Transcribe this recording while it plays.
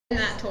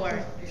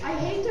tour. I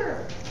hate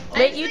her.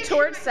 Wait, you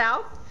toured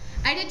South?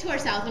 I did tour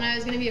South when I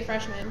was going to be a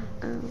freshman.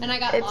 And I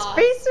got It's lost.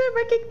 face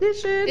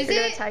recognition. Is We're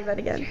going it? to tag that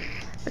again.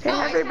 Okay, Oh,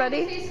 hi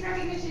everybody. Face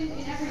recognition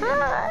in every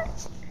Hi.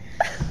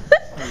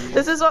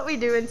 This is what we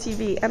do in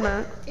TV,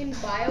 Emma. In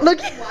bio, Look.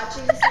 we were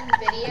watching some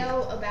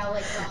video about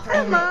like the heart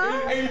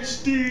Emma.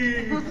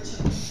 HD.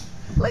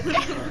 Look.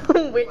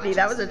 Whitney,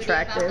 that was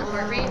attractive.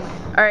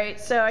 All right,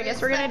 so I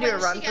guess we're gonna do a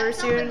run through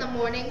soon.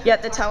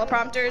 Yet the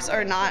teleprompters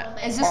are not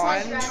Is this on.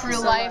 like True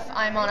Life?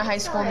 I'm on a high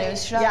school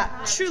news show. Yeah,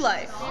 True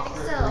Life.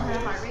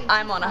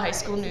 I'm on a high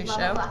school news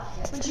show.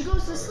 When she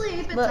goes to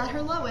sleep, it's at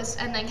her lowest,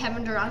 and then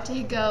Kevin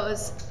Durante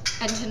goes,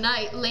 and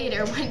tonight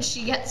later when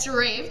she gets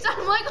raped,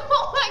 I'm like,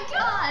 oh my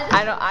god.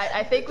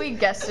 I think we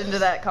guessed into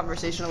that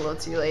conversation a little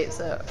too late,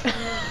 so.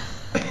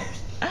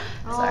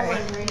 Sorry.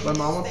 My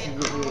mom wants to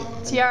get me.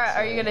 Tiara,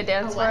 are you gonna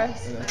dance for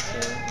us?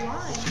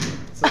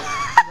 So,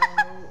 I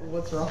don't know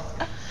what's wrong.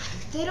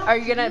 Are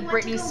you gonna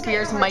Britney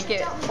Spears mic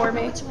it for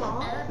me?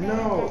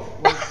 No.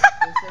 Like, they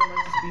said it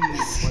might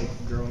just be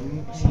like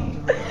growing.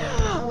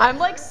 I'm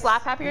like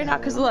slap happy right now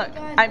because look,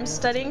 I'm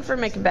studying for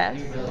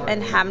Macbeth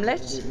and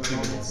Hamlet.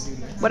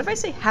 What if I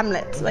say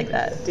Hamlet like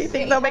that? Do you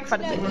think they'll make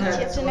fun of me? You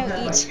have to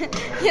know each.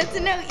 You have to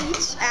know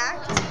each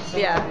act.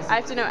 Yeah, I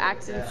have to know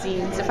acts and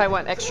scenes if I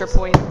want extra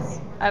points.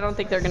 I don't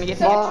think they're gonna give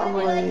me extra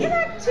points. In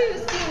Act 2,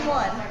 Scene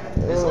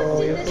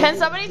 1. Can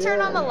somebody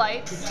turn on the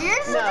lights? You're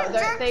such a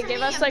jerk They to give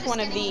me, us I'm like just one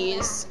of getting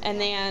these, and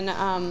then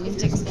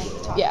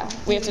yeah,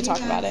 we have to talk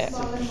about it.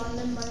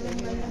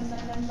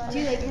 Do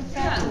you like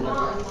Macbeth?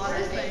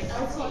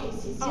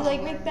 Do you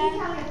like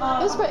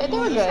Macbeth? They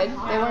were good.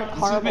 They weren't It's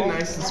horrible. been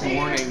nice this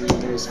morning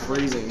when it was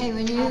freezing. Hey,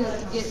 when you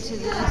get to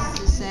this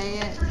to say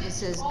it, it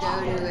says go to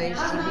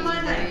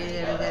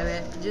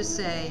HTTP, just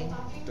say,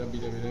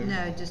 www.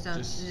 no, just don't,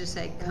 just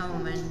say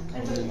Coleman.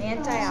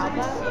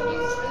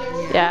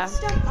 Anti-alba? Yeah.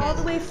 All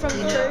the way from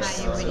You know first,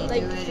 how you, when you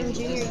like do it, from it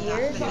junior just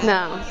year?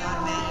 No.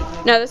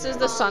 No, this is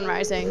the sun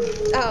rising.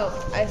 Oh,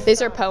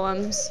 These are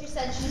poems.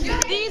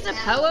 These are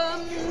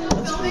poems.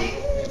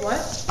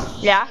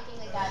 Yeah.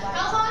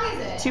 How long is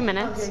it? 2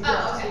 minutes.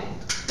 Oh, okay.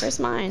 Where's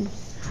mine?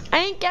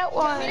 I didn't get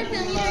one.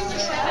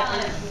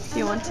 If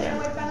you want to.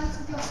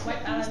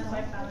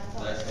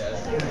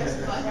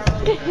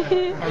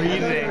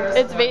 Reading.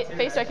 It's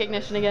face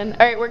recognition again.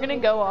 All right, we're gonna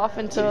go off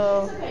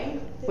until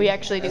we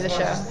actually do the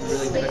show.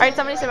 All right,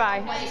 somebody say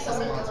bye.